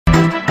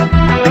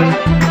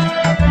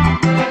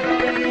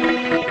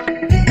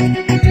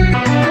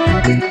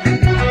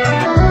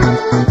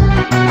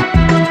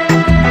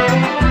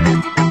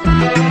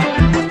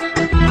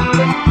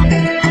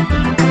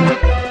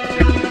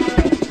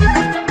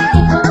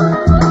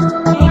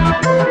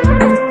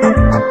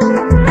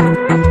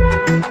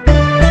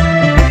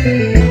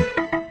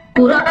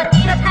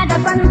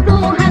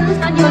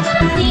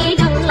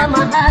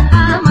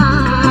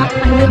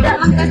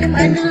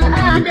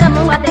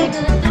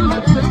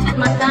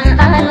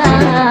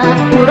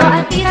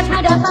akhirat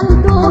hadapan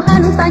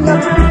Tuhan tanya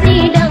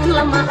sidang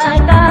lama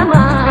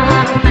agama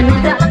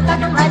manusia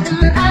kadang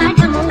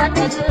ada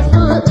mengata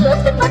sesuatu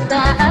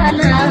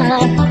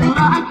masalah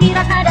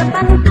akhirat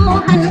hadapan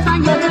Tuhan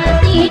tanya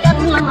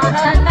sidang lama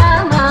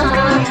agama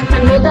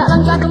manusia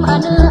kadang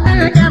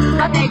ada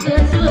mengata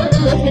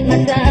sesuatu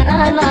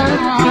masalah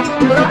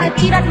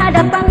akhirat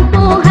hadapan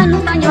Tuhan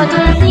tanya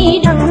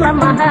sidang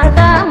lama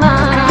agama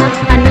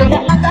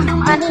manusia kadang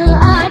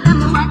ada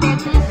mengata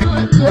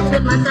sesuatu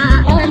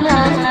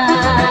masalah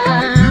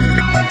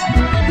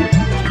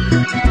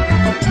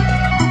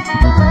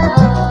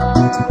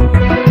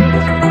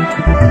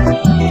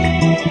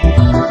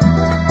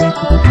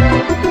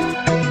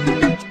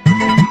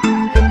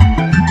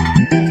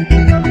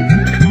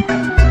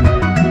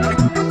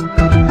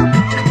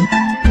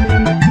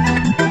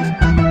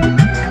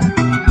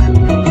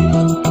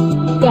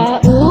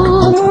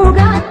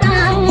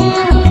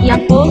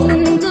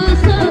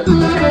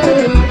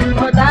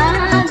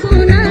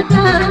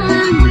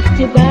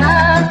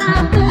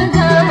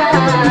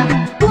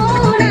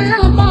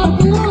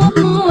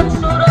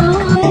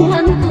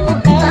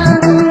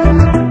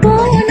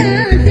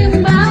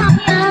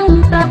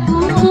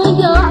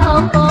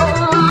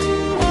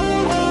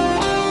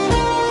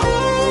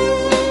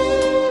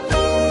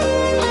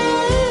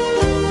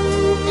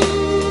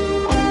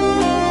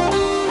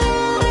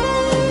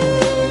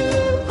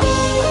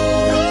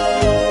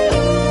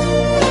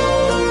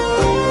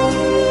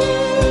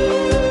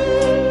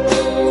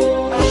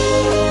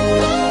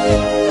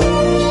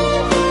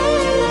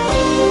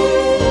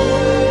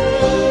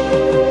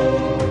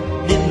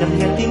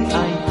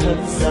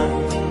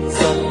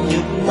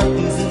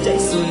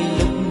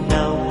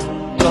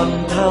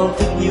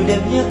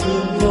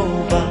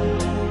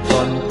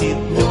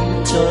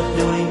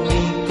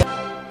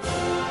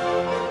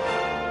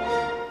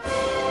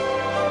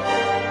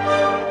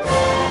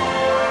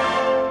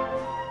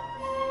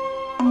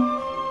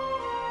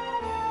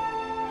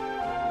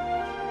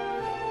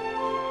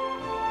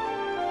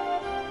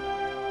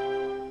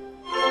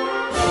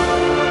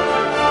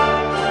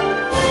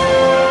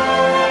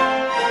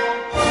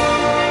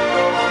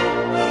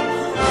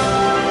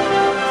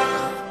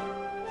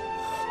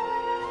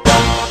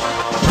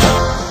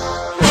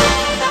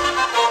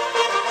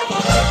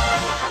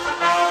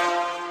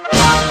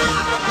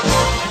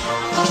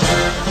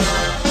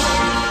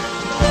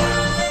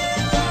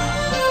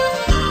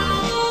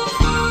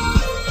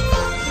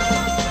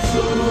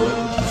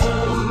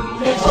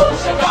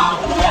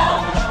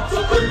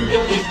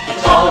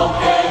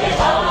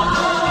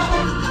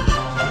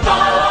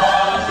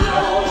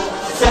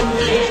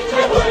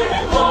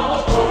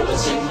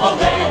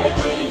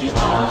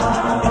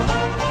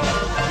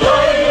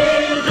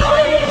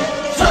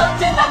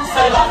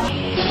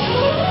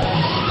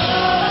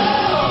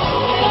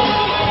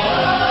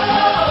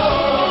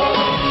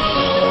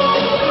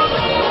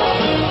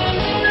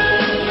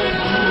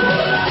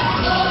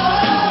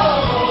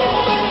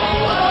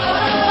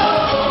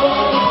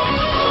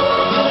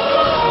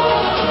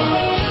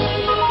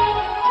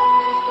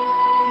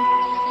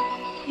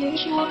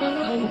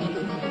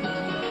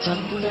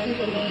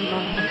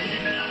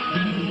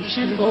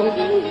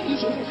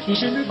你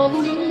是否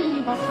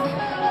明白？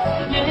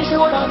也是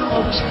我的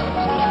好伤，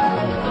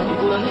你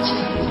不能轻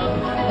藏。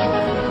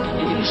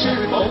你是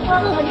否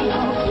爱我？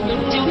永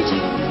久的情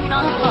难。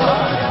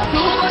如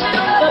果是这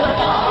样，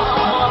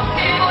你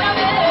不要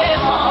别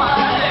害。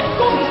红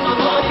色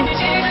的旗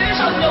帜上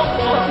有我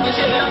们血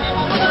染的不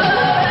醉。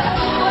如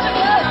果是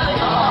这样，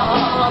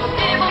你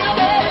不要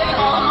别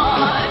害。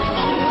红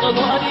色的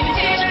旗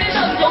帜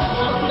上有我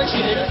们血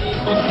染的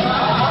不醉。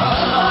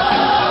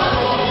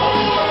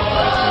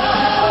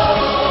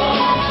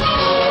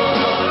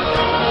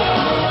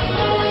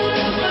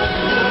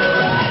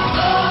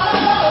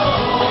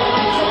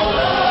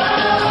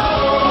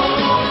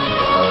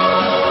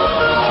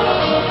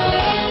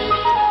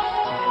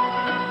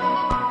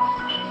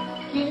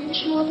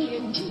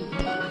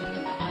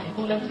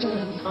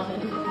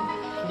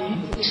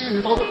你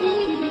是否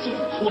理解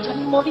我沉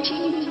默的情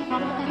怀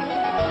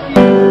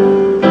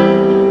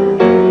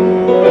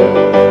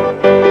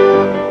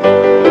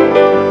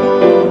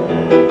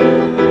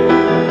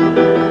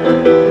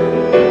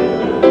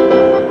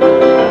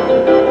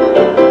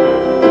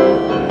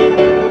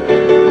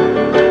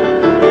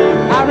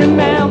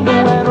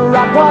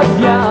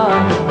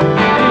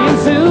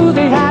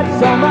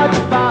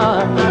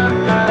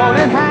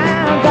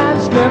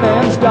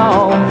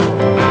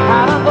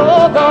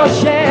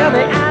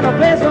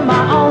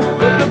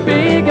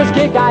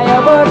？I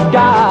ever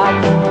got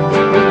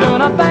was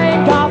doing a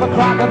thing called the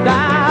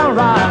crocodile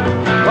rock,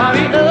 while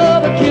the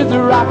other kids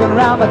are rocking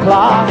around the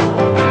clock.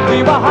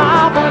 We were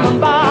hopping and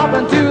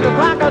bopping to the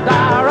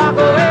crocodile rock.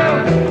 Well,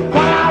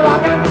 while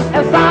rocking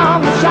and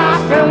sound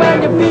shocking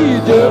when your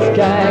feet just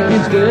can't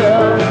keep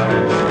still.